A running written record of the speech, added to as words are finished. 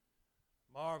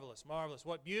Marvelous, marvelous.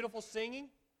 What beautiful singing.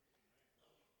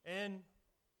 And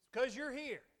it's because you're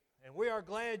here. And we are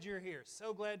glad you're here.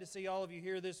 So glad to see all of you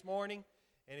here this morning.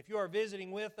 And if you are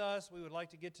visiting with us, we would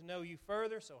like to get to know you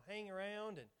further. So hang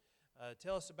around and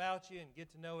tell us about you and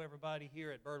get to know everybody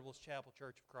here at Birdwell's Chapel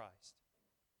Church of Christ.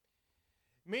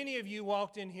 Many of you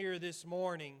walked in here this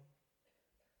morning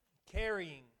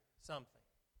carrying something.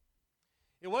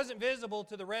 It wasn't visible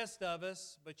to the rest of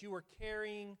us, but you were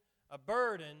carrying a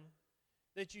burden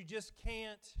that you just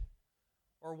can't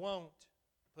or won't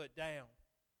put down.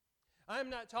 I'm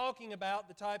not talking about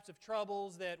the types of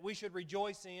troubles that we should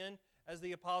rejoice in, as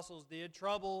the apostles did,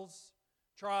 troubles,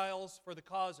 trials for the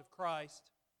cause of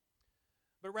Christ,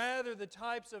 but rather the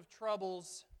types of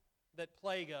troubles that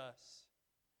plague us,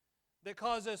 that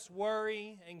cause us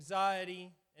worry,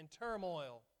 anxiety, and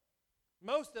turmoil,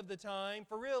 most of the time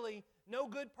for really no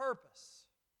good purpose,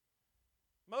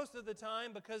 most of the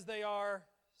time because they are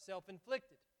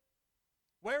self-inflicted.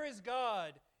 Where is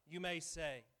God, you may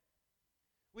say?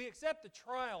 We accept the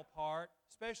trial part,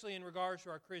 especially in regards to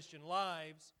our Christian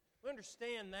lives. We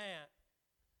understand that.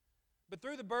 But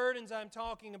through the burdens I'm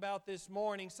talking about this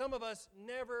morning, some of us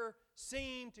never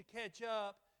seem to catch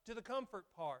up to the comfort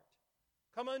part.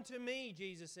 Come unto me,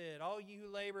 Jesus said, all you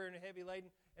who labor and are heavy laden,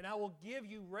 and I will give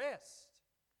you rest.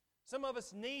 Some of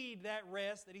us need that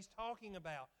rest that He's talking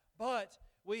about. But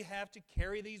we have to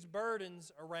carry these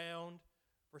burdens around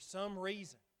for some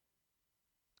reason.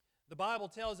 The Bible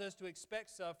tells us to expect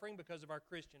suffering because of our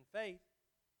Christian faith.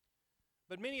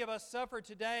 But many of us suffer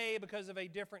today because of a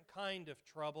different kind of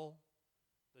trouble,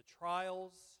 the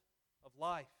trials of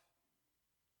life,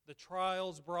 the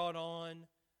trials brought on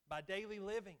by daily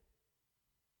living,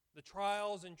 the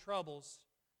trials and troubles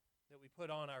that we put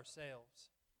on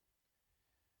ourselves.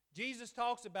 Jesus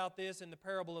talks about this in the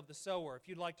parable of the sower. If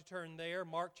you'd like to turn there,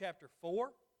 Mark chapter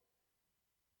 4,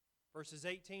 verses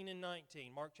 18 and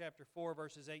 19. Mark chapter 4,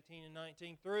 verses 18 and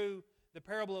 19. Through the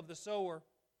parable of the sower,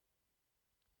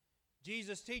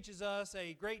 Jesus teaches us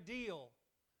a great deal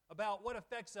about what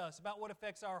affects us, about what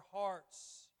affects our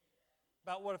hearts,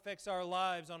 about what affects our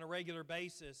lives on a regular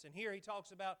basis. And here He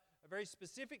talks about a very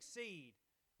specific seed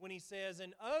when He says,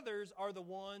 and others are the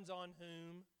ones on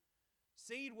whom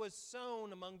seed was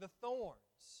sown among the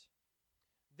thorns.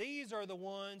 These are the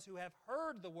ones who have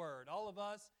heard the word. All of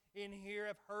us in here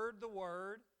have heard the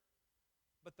word,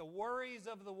 but the worries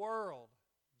of the world,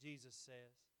 Jesus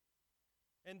says,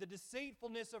 and the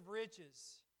deceitfulness of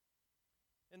riches,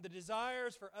 and the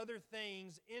desires for other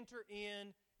things enter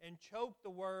in and choke the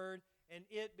word, and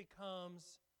it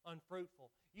becomes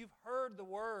unfruitful. You've heard the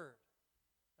word.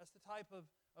 That's the type of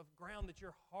ground that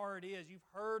your heart is. You've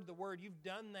heard the word. You've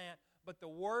done that. But the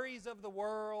worries of the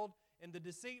world and the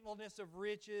deceitfulness of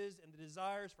riches and the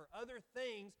desires for other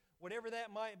things, whatever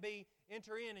that might be,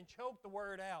 enter in and choke the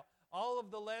word out. All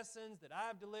of the lessons that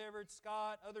I've delivered,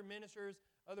 Scott, other ministers,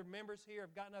 other members here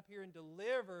have gotten up here and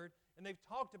delivered, and they've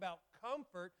talked about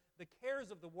comfort. The cares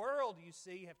of the world, you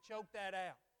see, have choked that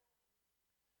out.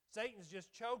 Satan's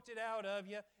just choked it out of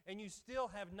you, and you still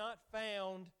have not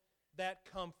found that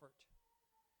comfort.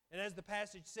 And as the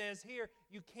passage says here,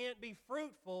 you can't be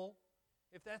fruitful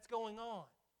if that's going on.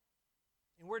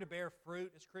 And we're to bear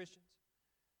fruit as Christians.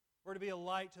 We're to be a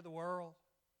light to the world.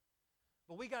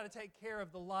 But we got to take care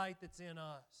of the light that's in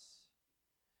us.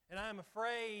 And I'm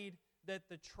afraid that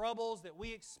the troubles that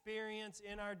we experience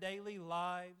in our daily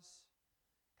lives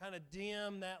kind of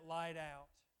dim that light out.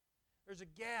 There's a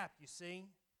gap, you see.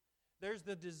 There's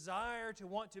the desire to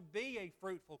want to be a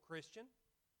fruitful Christian.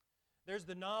 There's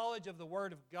the knowledge of the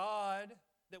Word of God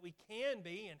that we can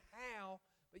be and how,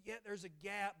 but yet there's a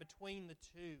gap between the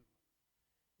two.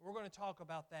 We're going to talk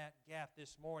about that gap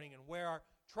this morning and where our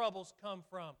troubles come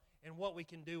from and what we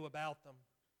can do about them.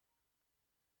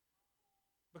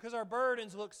 Because our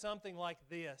burdens look something like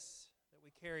this that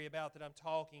we carry about, that I'm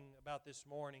talking about this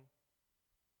morning.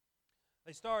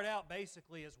 They start out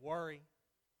basically as worry.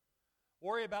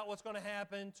 Worry about what's going to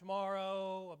happen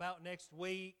tomorrow, about next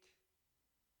week,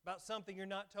 about something you're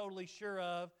not totally sure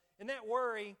of. And that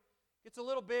worry gets a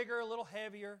little bigger, a little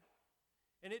heavier,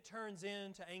 and it turns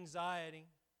into anxiety.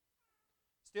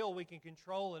 Still, we can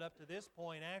control it up to this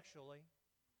point, actually.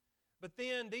 But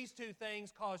then these two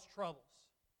things cause troubles.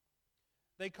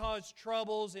 They cause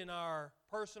troubles in our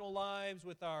personal lives,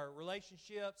 with our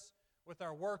relationships, with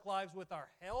our work lives, with our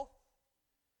health.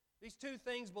 These two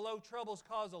things below troubles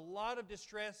cause a lot of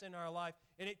distress in our life,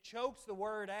 and it chokes the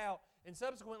word out. And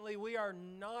subsequently, we are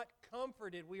not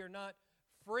comforted. We are not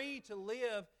free to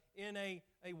live in a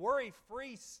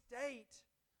worry-free state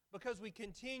because we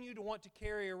continue to want to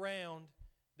carry around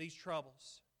these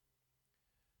troubles.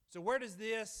 So where does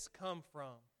this come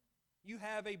from? You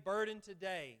have a burden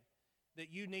today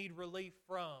that you need relief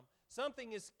from.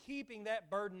 Something is keeping that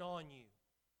burden on you.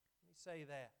 Let me say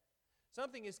that.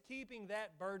 Something is keeping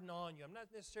that burden on you. I'm not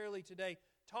necessarily today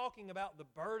talking about the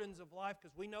burdens of life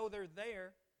because we know they're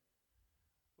there.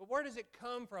 But where does it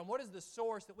come from? What is the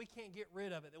source that we can't get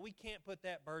rid of it, that we can't put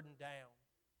that burden down?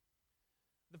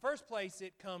 The first place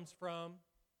it comes from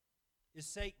is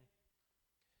Satan.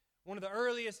 One of the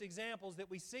earliest examples that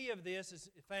we see of this is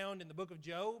found in the book of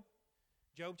Job.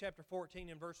 Job chapter 14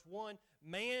 and verse 1.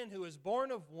 Man who is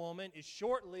born of woman is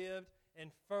short-lived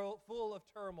and full of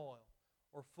turmoil,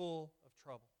 or full of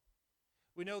trouble.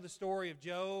 We know the story of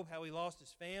Job, how he lost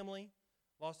his family,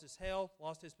 lost his health,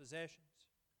 lost his possessions.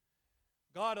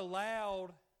 God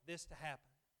allowed this to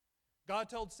happen. God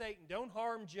told Satan, don't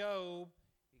harm Job.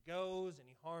 He goes and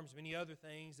he harms many other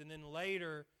things. And then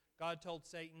later, God told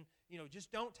Satan,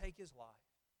 just don't take his life.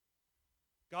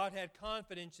 God had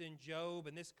confidence in Job,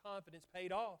 and this confidence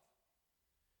paid off.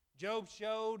 Job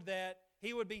showed that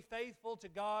he would be faithful to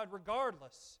God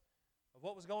regardless of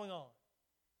what was going on.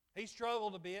 He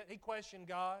struggled a bit. He questioned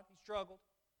God. He struggled.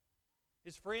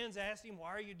 His friends asked him, why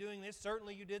are you doing this?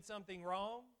 Certainly you did something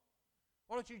wrong.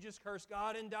 Why don't you just curse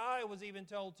God and die, was even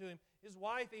told to him. His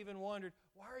wife even wondered,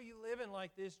 why are you living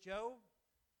like this, Job?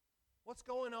 What's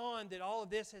going on that all of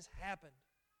this has happened?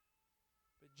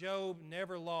 But Job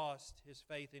never lost his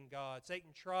faith in God.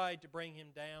 Satan tried to bring him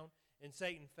down, and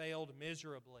Satan failed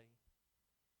miserably.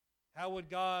 How would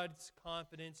God's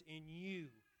confidence in you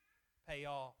pay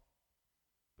off?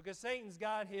 Because Satan's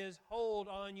got his hold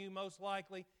on you most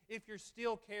likely if you're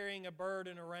still carrying a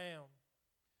burden around.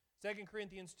 2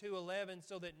 Corinthians 2:11,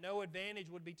 so that no advantage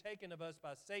would be taken of us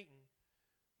by Satan,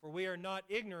 for we are not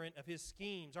ignorant of his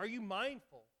schemes. Are you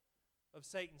mindful of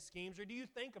Satan's schemes, or do you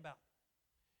think about them?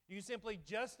 Do you simply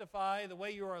justify the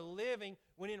way you are living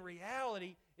when in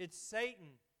reality it's Satan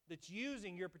that's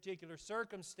using your particular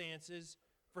circumstances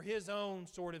for his own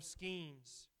sort of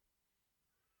schemes?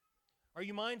 Are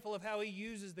you mindful of how he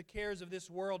uses the cares of this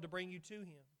world to bring you to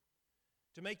him?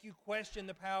 To make you question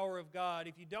the power of God?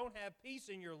 If you don't have peace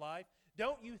in your life,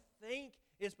 don't you think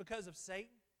it's because of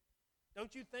Satan?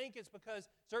 Don't you think it's because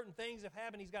certain things have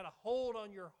happened? He's got a hold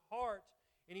on your heart,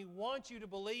 and he wants you to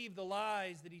believe the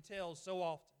lies that he tells so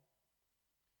often.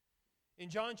 In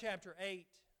John chapter 8,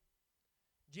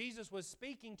 Jesus was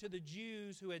speaking to the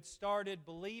Jews who had started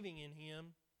believing in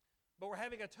him, but were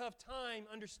having a tough time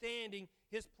understanding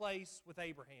his place with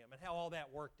Abraham and how all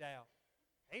that worked out.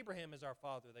 Abraham is our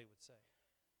father, they would say.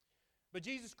 But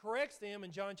Jesus corrects them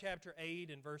in John chapter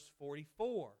 8 and verse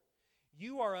 44.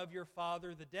 You are of your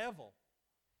father the devil,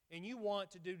 and you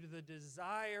want to do the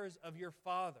desires of your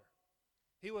father.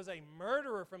 He was a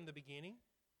murderer from the beginning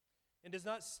and does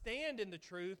not stand in the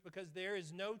truth because there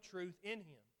is no truth in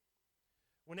him.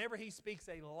 Whenever he speaks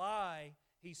a lie,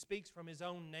 he speaks from his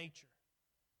own nature,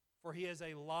 for he is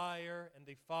a liar and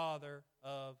the father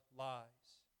of lies.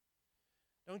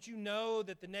 Don't you know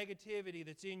that the negativity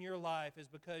that's in your life is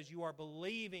because you are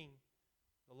believing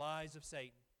the lies of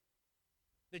Satan?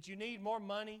 That you need more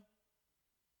money,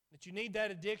 that you need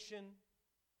that addiction,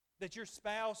 that your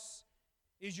spouse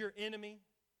is your enemy,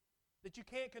 that you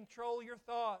can't control your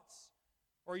thoughts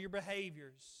or your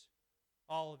behaviors.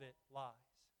 All of it lies.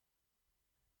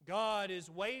 God is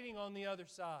waiting on the other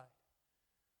side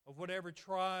of whatever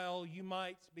trial you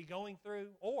might be going through,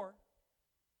 or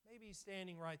maybe He's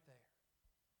standing right there.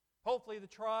 Hopefully the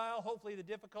trial, hopefully the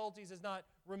difficulties has not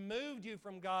removed you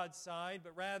from God's side,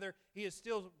 but rather He is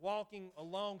still walking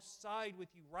alongside with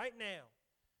you right now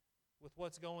with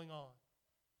what's going on.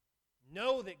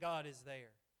 Know that God is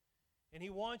there. And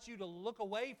He wants you to look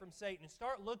away from Satan and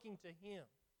start looking to Him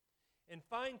and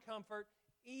find comfort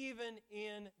even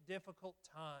in difficult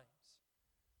times,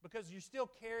 because you're still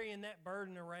carrying that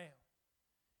burden around.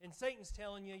 And Satan's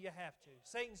telling you have to.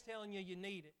 Satan's telling you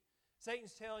need it.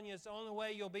 Satan's telling you it's the only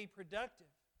way you'll be productive,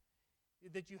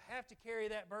 that you have to carry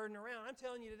that burden around. I'm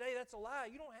telling you today, that's a lie.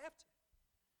 You don't have to.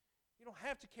 You don't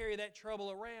have to carry that trouble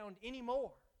around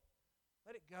anymore.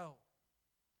 Let it go.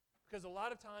 Because a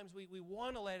lot of times we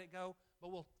want to let it go,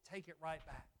 but we'll take it right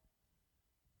back.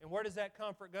 And where does that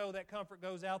comfort go? That comfort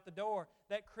goes out the door.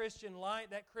 That Christian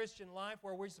life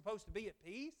where we're supposed to be at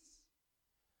peace.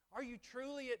 Are you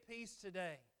truly at peace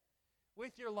today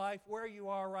with your life where you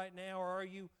are right now? Or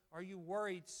are you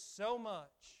worried so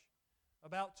much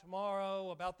about tomorrow,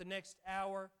 about the next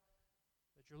hour,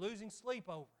 that you're losing sleep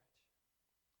over it?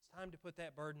 It's time to put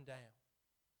that burden down.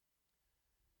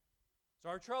 So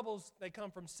our troubles, they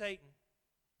come from Satan,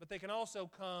 but they can also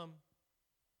come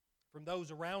from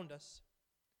those around us.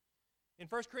 In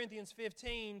 1 Corinthians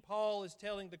 15, Paul is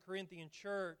telling the Corinthian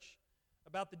church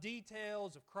about the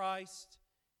details of Christ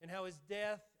and how His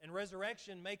death and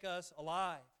resurrection make us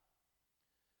alive.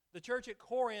 The church at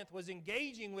Corinth was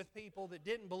engaging with people that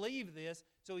didn't believe this,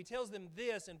 so he tells them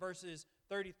this in verses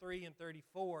 33 and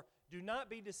 34. Do not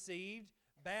be deceived.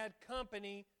 Bad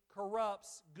company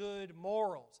corrupts good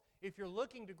morals. If you're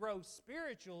looking to grow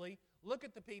spiritually, look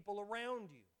at the people around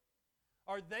you.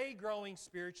 Are they growing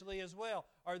spiritually as well?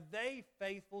 Are they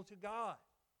faithful to God?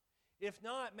 If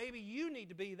not, maybe you need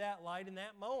to be that light in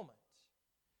that moment.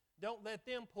 Don't let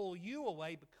them pull you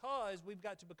away, because we've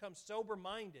got to become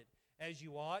sober-minded, as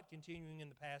you ought, continuing in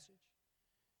the passage,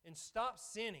 and stop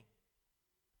sinning.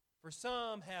 For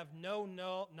some have no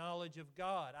knowledge of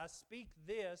God. I speak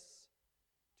this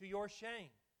to your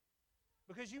shame.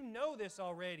 Because you know this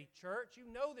already, church.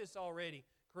 You know this already,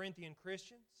 Corinthian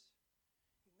Christians.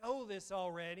 You know this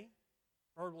already,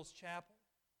 Birdwell's Chapel.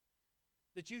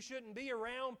 That you shouldn't be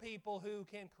around people who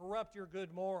can corrupt your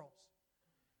good morals.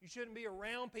 You shouldn't be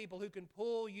around people who can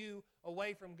pull you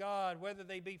away from God, whether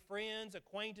they be friends,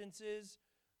 acquaintances,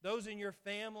 those in your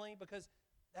family, because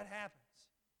that happens.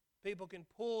 People can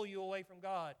pull you away from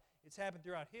God. It's happened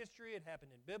throughout history. It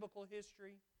happened in biblical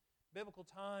history, biblical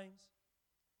times.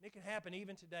 And it can happen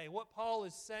even today. What Paul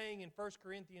is saying in 1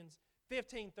 Corinthians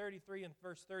 15:33 and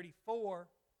verse 34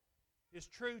 is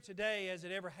true today as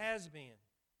it ever has been.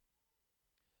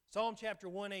 Psalm chapter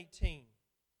 118.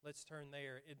 Let's turn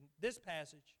there. In this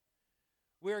passage,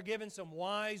 we are given some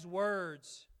wise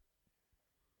words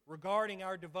regarding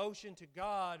our devotion to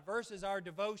God versus our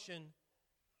devotion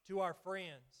to our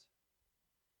friends.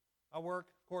 I work,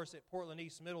 of course, at Portland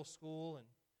East Middle School, and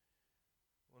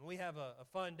when we have a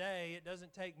fun day, it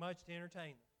doesn't take much to entertain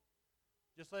them.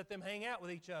 Just let them hang out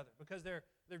with each other, because they're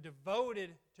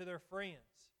devoted to their friends.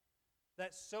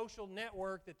 That social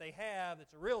network that they have,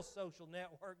 it's a real social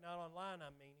network, not online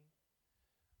I'm meaning.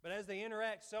 But as they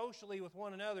interact socially with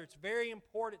one another, it's very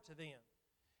important to them.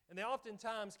 And they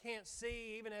oftentimes can't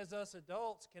see, even as us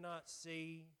adults cannot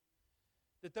see,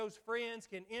 that those friends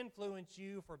can influence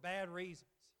you for bad reasons.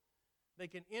 They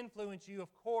can influence you,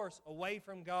 of course, away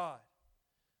from God.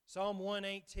 Psalm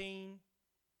 118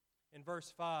 and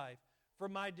verse 5.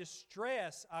 From my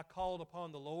distress I called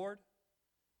upon the Lord.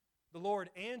 The Lord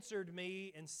answered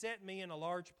me and set me in a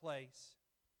large place.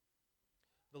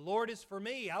 The Lord is for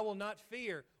me, I will not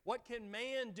fear. What can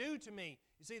man do to me?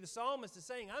 You see, the psalmist is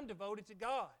saying, I'm devoted to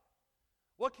God.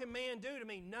 What can man do to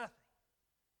me? Nothing.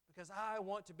 Because I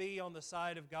want to be on the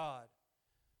side of God.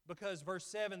 Because, verse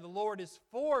 7, the Lord is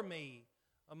for me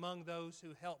among those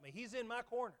who help me. He's in my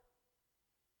corner.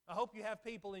 I hope you have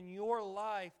people in your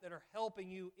life that are helping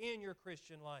you in your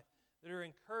Christian life, that are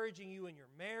encouraging you in your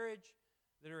marriage,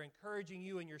 that are encouraging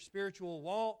you in your spiritual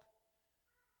walk.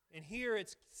 And here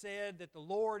it's said that the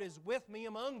Lord is with me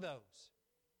among those.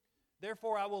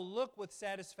 Therefore, I will look with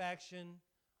satisfaction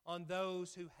on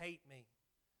those who hate me.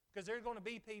 Because there are going to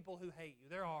be people who hate you.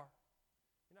 There are.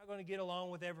 You're not going to get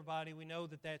along with everybody. We know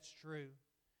that that's true.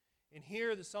 And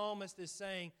here the psalmist is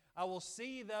saying, I will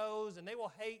see those and they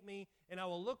will hate me, and I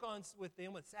will look on with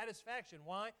them with satisfaction.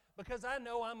 Why? Because I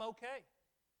know I'm okay.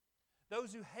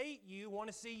 Those who hate you want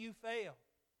to see you fail.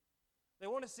 They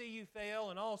want to see you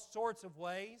fail in all sorts of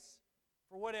ways,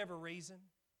 for whatever reason.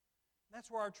 And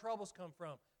that's where our troubles come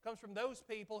from. It comes from those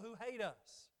people who hate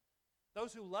us.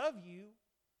 Those who love you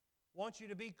want you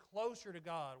to be closer to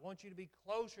God, want you to be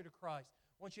closer to Christ,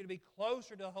 want you to be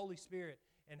closer to the Holy Spirit,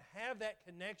 and have that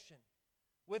connection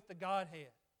with the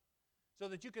Godhead, so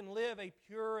that you can live a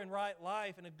pure and right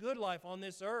life and a good life on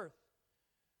this earth.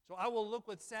 So I will look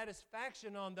with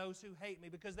satisfaction on those who hate me,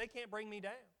 because they can't bring me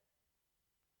down.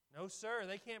 No, sir,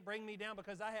 they can't bring me down,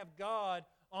 because I have God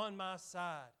on my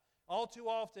side. All too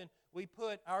often, we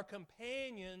put our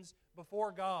companions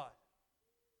before God,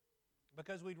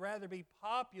 because we'd rather be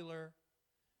popular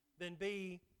than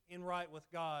be in right with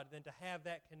God, than to have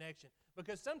that connection.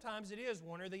 Because sometimes it is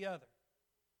one or the other.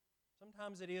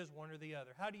 Sometimes it is one or the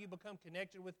other. How do you become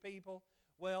connected with people?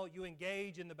 Well, you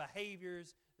engage in the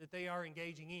behaviors that they are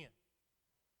engaging in.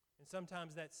 And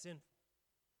sometimes that's sinful.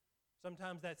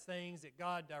 Sometimes that's things that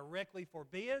God directly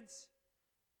forbids,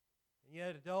 and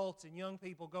yet adults and young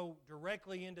people go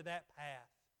directly into that path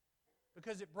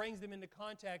because it brings them into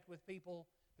contact with people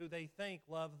who they think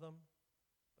love them,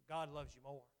 but God loves you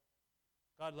more.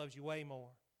 God loves you way more.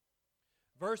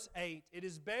 Verse 8, it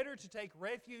is better to take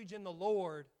refuge in the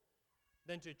Lord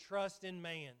than to trust in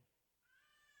man.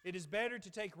 It is better to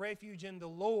take refuge in the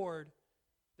Lord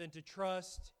than to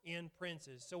trust in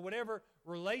princes. So whatever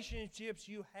relationships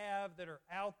you have that are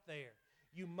out there,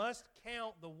 you must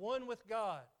count the one with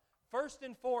God first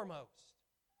and foremost,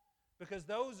 because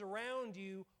those around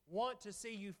you want to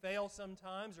see you fail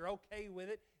sometimes, are okay with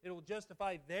it. It will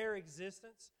justify their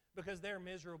existence because they're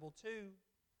miserable too.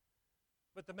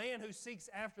 But the man who seeks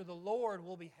after the Lord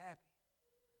will be happy.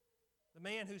 The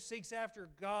man who seeks after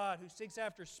God, who seeks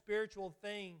after spiritual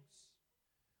things,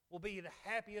 will be the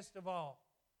happiest of all,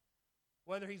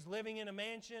 whether he's living in a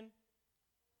mansion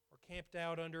or camped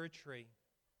out under a tree.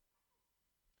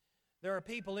 There are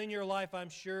people in your life, I'm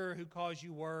sure, who cause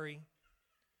you worry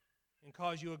and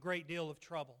cause you a great deal of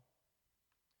trouble.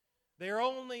 They're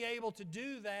only able to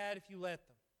do that if you let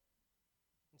them.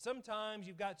 And sometimes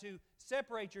you've got to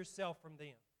separate yourself from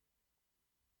them.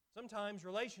 Sometimes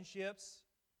relationships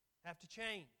have to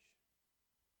change,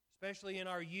 especially in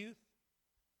our youth,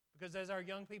 because as our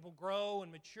young people grow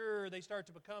and mature, they start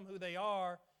to become who they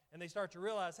are, and they start to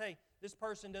realize, hey, this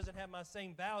person doesn't have my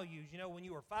same values. You know, when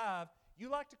you were 5, you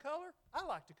like to color, I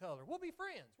like to color. We'll be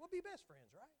friends. We'll be best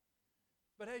friends, right?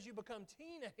 But as you become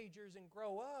teenagers and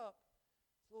grow up,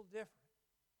 it's a little different.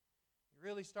 You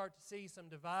really start to see some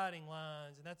dividing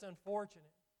lines, and that's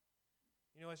unfortunate.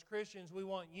 You know, as Christians, we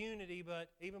want unity, but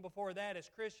even before that, as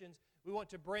Christians, we want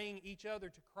to bring each other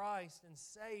to Christ and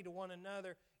say to one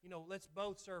another, you know, let's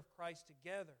both serve Christ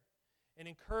together and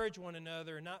encourage one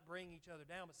another and not bring each other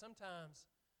down. But sometimes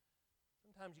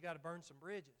you got to burn some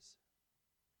bridges.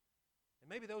 And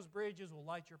maybe those bridges will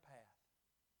light your path.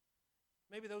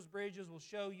 Maybe those bridges will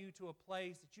show you to a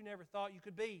place that you never thought you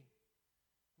could be.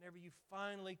 Whenever you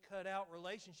finally cut out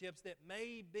relationships that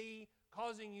may be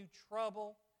causing you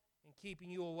trouble and keeping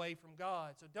you away from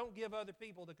God. So don't give other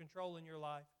people the control in your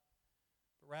life,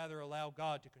 but rather allow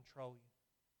God to control you.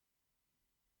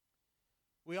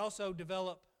 We also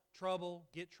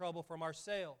get trouble from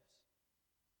ourselves.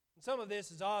 And some of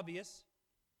this is obvious.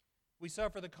 We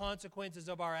suffer the consequences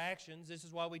of our actions. This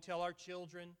is why we tell our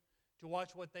children to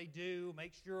watch what they do,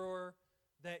 make sure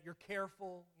that you're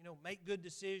careful, make good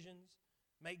decisions,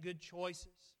 make good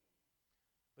choices.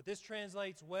 But this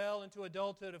translates well into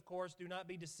adulthood, of course. Do not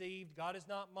be deceived. God is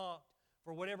not mocked.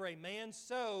 For whatever a man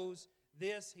sows,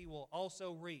 this he will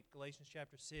also reap. Galatians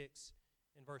chapter 6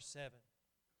 and verse 7.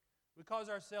 We cause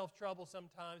ourselves trouble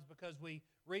sometimes because we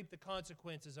reap the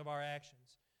consequences of our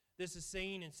actions. This is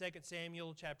seen in 2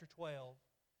 Samuel chapter 12,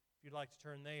 if you'd like to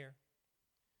turn there.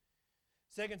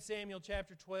 2 Samuel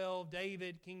chapter 12,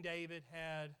 King David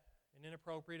had an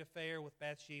inappropriate affair with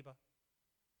Bathsheba.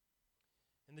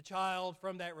 And the child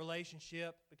from that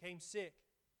relationship became sick.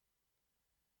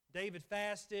 David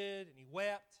fasted and he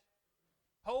wept,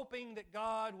 hoping that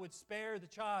God would spare the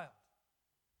child.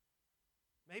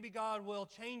 Maybe God will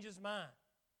change his mind.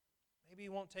 Maybe he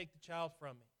won't take the child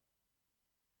from me.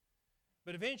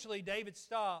 But eventually David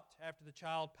stopped after the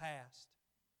child passed.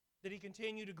 Did he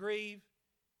continue to grieve?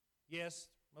 Yes,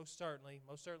 most certainly.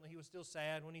 Most certainly he was still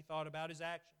sad when he thought about his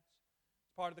actions.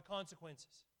 It's part of the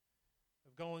consequences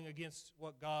of going against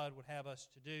what God would have us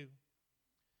to do.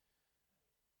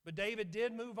 But David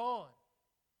did move on.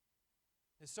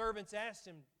 His servants asked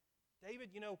him, David,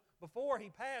 before he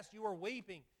passed, you were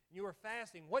weeping and you were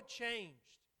fasting. What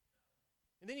changed?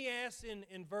 And then he asked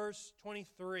in verse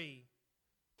 23,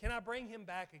 can I bring him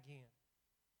back again?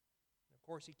 And of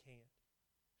course he can't.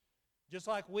 Just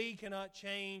like we cannot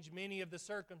change many of the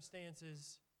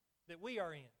circumstances that we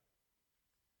are in.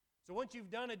 So once you've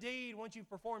done a deed, once you've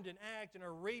performed an act and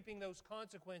are reaping those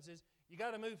consequences, you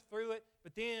got to move through it,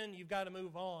 but then you've got to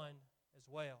move on as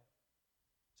well.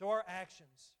 So our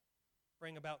actions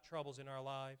bring about troubles in our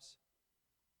lives.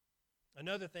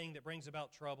 Another thing that brings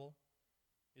about trouble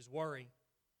is worry.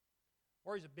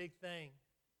 Worry is a big thing.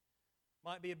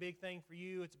 Might be a big thing for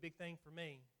you, it's a big thing for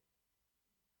me.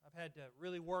 I've had to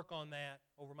really work on that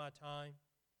over my time.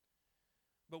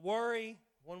 But worry,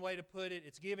 one way to put it,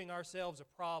 it's giving ourselves a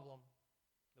problem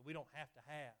that we don't have to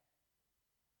have.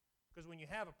 Because when you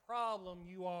have a problem,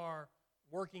 you are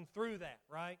working through that,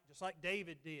 right? Just like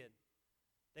David did.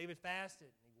 David fasted,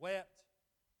 and he wept.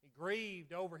 He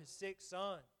grieved over his sick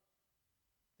son.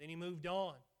 Then he moved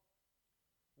on.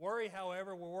 Worry,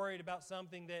 however, we're worried about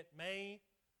something that may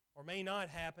or may not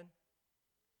happen.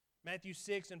 Matthew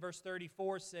 6 and verse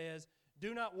 34 says,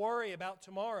 do not worry about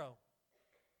tomorrow,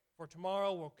 for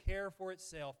tomorrow will care for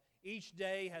itself. Each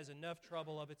day has enough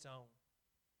trouble of its own.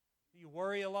 Do you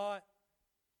worry a lot?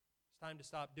 It's time to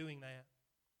stop doing that.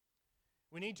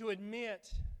 We need to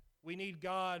admit we need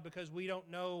God because we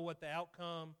don't know what the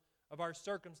outcome of our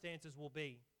circumstances will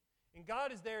be. And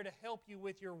God is there to help you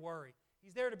with your worry.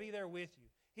 He's there to be there with you.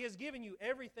 He has given you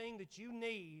everything that you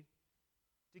need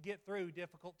to get through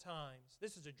difficult times.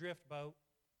 This is a drift boat,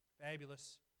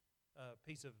 fabulous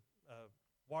piece of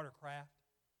watercraft.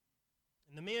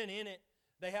 And the men in it,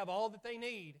 they have all that they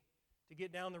need to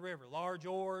get down the river. Large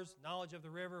oars, knowledge of the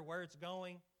river, where it's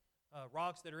going,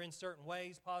 rocks that are in certain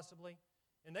ways possibly.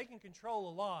 And they can control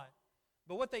a lot.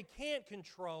 But what they can't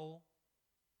control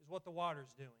is what the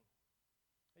water's doing.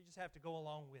 They just have to go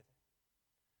along with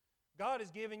it. God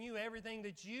has given you everything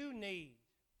that you need.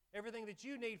 Everything that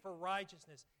you need for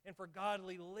righteousness and for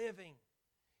godly living.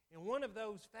 And one of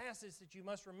those facets that you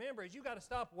must remember is you've got to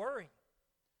stop worrying.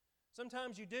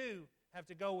 Sometimes you do have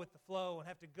to go with the flow and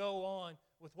have to go on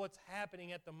with what's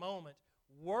happening at the moment.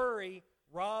 Worry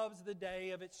robs the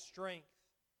day of its strength,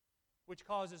 which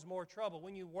causes more trouble.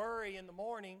 When you worry in the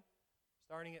morning,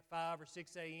 starting at 5 or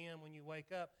 6 a.m. when you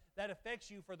wake up, that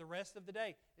affects you for the rest of the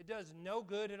day. It does no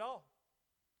good at all.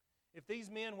 If these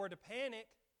men were to panic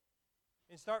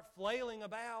and start flailing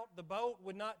about, the boat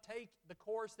would not take the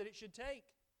course that it should take.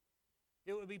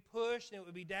 It would be pushed and it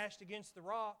would be dashed against the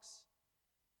rocks,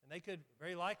 and they could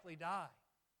very likely die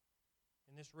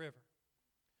in this river.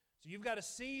 So you've got to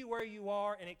see where you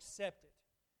are and accept it.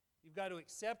 You've got to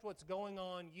accept what's going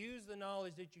on, use the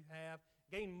knowledge that you have,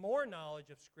 gain more knowledge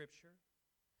of Scripture,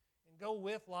 and go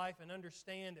with life and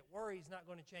understand that worry is not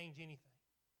going to change anything.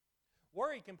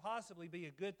 Worry can possibly be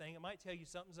a good thing. It might tell you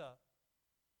something's up.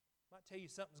 It might tell you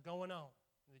something's going on,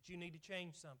 that you need to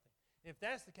change something. And if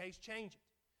that's the case, change it.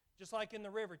 Just like in the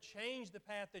river, change the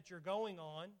path that you're going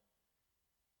on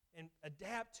and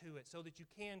adapt to it so that you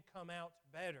can come out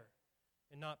better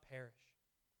and not perish.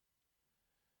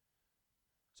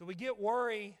 So we get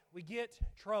worry, we get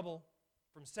trouble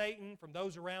from Satan, from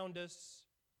those around us,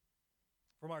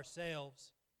 from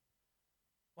ourselves.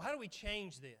 Well, how do we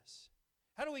change this?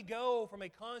 How do we go from a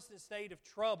constant state of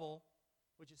trouble,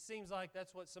 which it seems like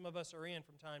that's what some of us are in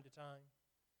from time to time,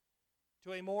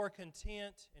 to a more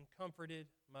content and comforted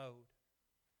mode?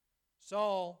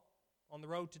 Saul, on the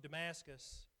road to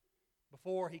Damascus,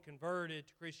 before he converted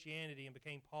to Christianity and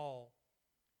became Paul,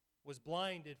 was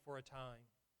blinded for a time.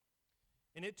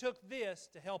 And it took this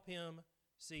to help him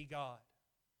see God.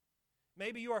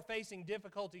 Maybe you are facing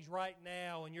difficulties right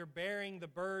now and you're bearing the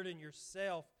burden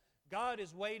yourself. God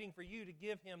is waiting for you to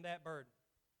give Him that burden.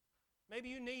 Maybe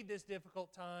you need this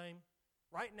difficult time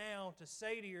right now to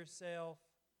say to yourself,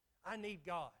 I need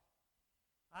God.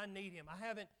 I need Him. I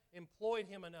haven't employed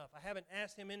Him enough. I haven't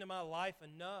asked Him into my life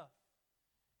enough.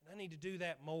 And I need to do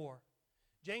that more.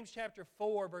 James chapter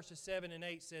 4, verses 7 and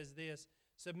 8 says this,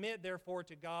 Submit therefore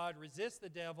to God, resist the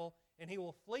devil, and he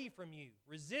will flee from you.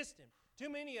 Resist him. Too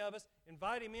many of us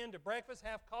invite him in to breakfast,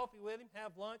 have coffee with him,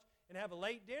 have lunch, and have a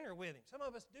late dinner with him. Some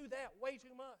of us do that way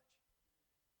too much.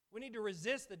 We need to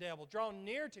resist the devil, draw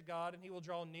near to God, and he will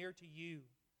draw near to you,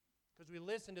 because we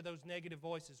listen to those negative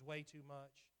voices way too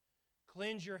much.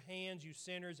 Cleanse your hands, you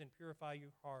sinners, and purify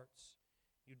your hearts,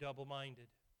 you double-minded.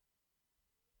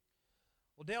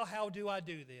 Well, Dale, how do I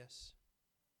do this?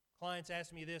 Clients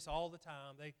ask me this all the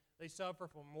time. They suffer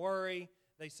from worry.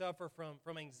 They suffer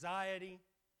from anxiety.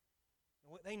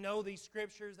 They know these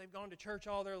scriptures. They've gone to church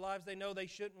all their lives. They know they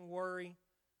shouldn't worry.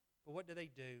 But what do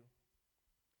they do?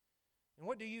 And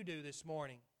what do you do this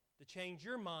morning to change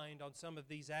your mind on some of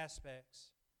these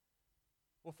aspects?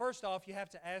 Well, first off, you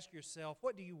have to ask yourself,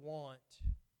 what do you want?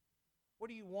 What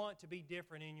do you want to be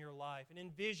different in your life? And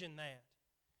envision that.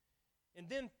 And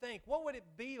then think, what would it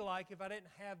be like if I didn't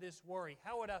have this worry?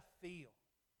 How would I feel?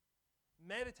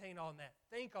 Meditate on that.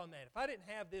 Think on that. If I didn't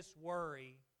have this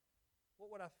worry,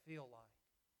 what would I feel like?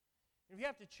 If you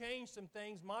have to change some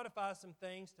things, modify some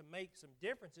things to make some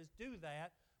differences, do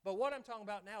that. But what I'm talking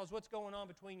about now is what's going on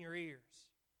between your ears.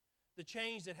 The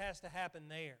change that has to happen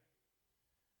there.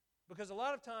 Because a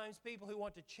lot of times people who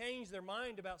want to change their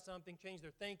mind about something, change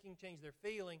their thinking, change their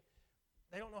feeling,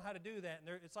 they don't know how to do that.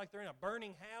 And it's like they're in a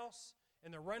burning house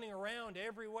and they're running around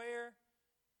everywhere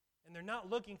and they're not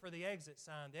looking for the exit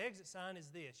sign. The exit sign is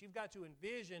this. You've got to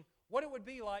envision what it would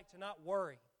be like to not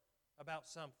worry about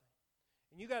something.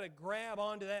 And you've got to grab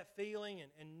onto that feeling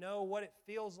and know what it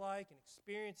feels like and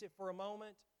experience it for a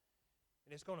moment.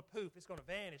 And it's going to poof, it's going to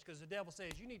vanish, because the devil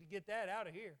says, you need to get that out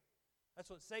of here. That's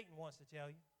what Satan wants to tell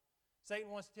you. Satan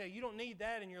wants to tell you, you don't need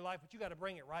that in your life, but you've got to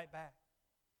bring it right back.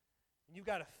 And you've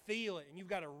got to feel it, and you've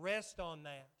got to rest on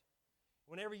that.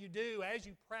 Whenever you do, as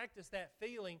you practice that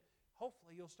feeling,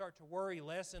 hopefully you'll start to worry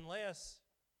less and less.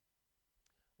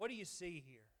 What do you see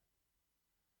here?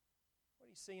 What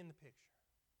do you see in the picture?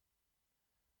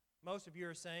 Most of you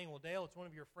are saying, well, Dale, it's one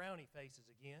of your frowny faces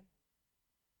again.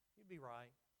 You'd be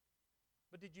right.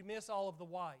 But did you miss all of the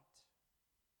white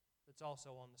that's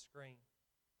also on the screen?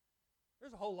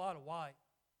 There's a whole lot of white,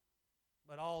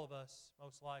 but all of us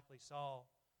most likely saw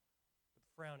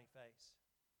the frowny face.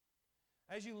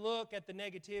 As you look at the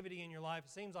negativity in your life,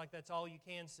 it seems like that's all you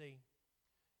can see.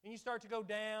 and you start to go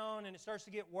down and it starts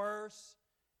to get worse,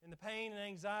 and the pain and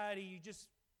anxiety you just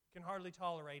can hardly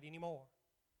tolerate anymore.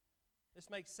 This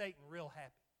makes Satan real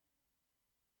happy.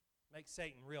 Makes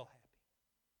Satan real happy.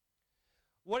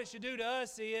 What it should do to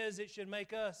us is it should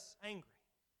make us angry.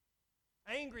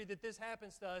 Angry that this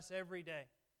happens to us every day.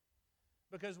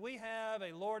 Because we have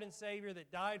a Lord and Savior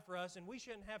that died for us, and we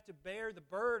shouldn't have to bear the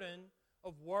burden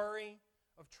of worry,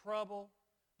 of trouble,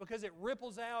 because it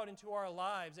ripples out into our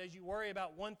lives as you worry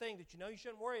about one thing that you know you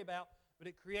shouldn't worry about, but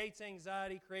it creates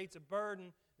anxiety, creates a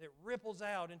burden that ripples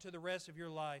out into the rest of your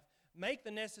life. Make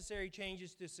the necessary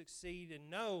changes to succeed and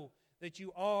know that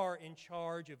you are in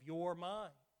charge of your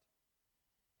mind.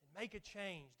 And make a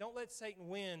change. Don't let Satan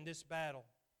win this battle.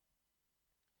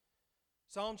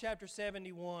 Psalm chapter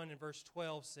 71 and verse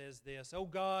 12 says this, "O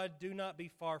God, do not be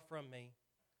far from me.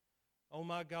 O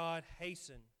my God,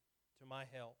 hasten to my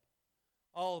help."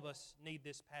 All of us need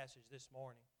this passage this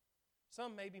morning.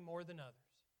 Some maybe more than others.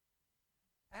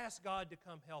 Ask God to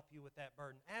come help you with that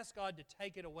burden. Ask God to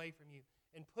take it away from you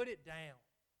and put it down.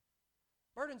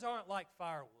 Burdens aren't like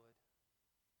firewood.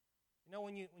 You know,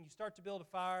 when you start to build a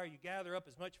fire, you gather up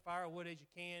as much firewood as you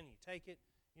can, and you take it,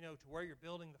 to where you're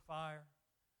building the fire.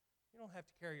 You don't have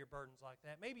to carry your burdens like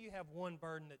that. Maybe you have one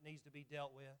burden that needs to be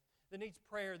dealt with, that needs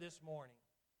prayer this morning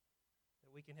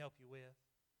that we can help you with.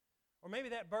 Or maybe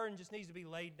that burden just needs to be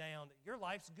laid down, that your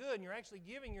life's good and you're actually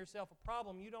giving yourself a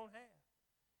problem you don't have.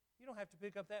 You don't have to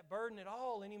pick up that burden at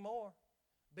all anymore.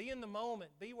 Be in the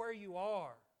moment. Be where you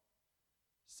are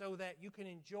so that you can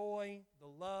enjoy the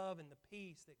love and the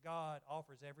peace that God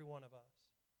offers every one of us.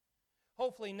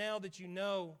 Hopefully now that you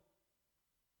know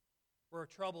where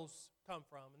troubles come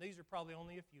from, and these are probably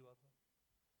only a few of them,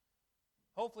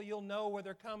 hopefully you'll know where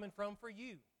they're coming from for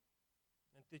you,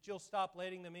 and that you'll stop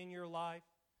letting them in your life,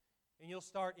 and you'll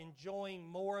start enjoying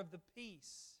more of the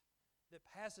peace that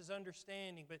passes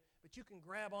understanding, but you can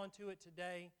grab onto it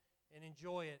today and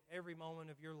enjoy it every moment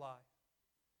of your life.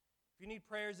 If you need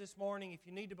prayers this morning, if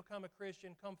you need to become a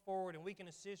Christian, come forward and we can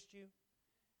assist you.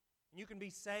 And you can be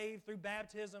saved through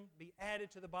baptism, be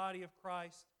added to the body of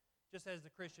Christ, just as the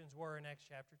Christians were in Acts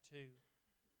chapter 2.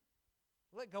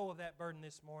 Let go of that burden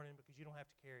this morning because you don't have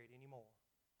to carry it anymore.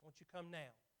 Won't you come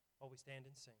now while we stand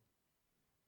and sing?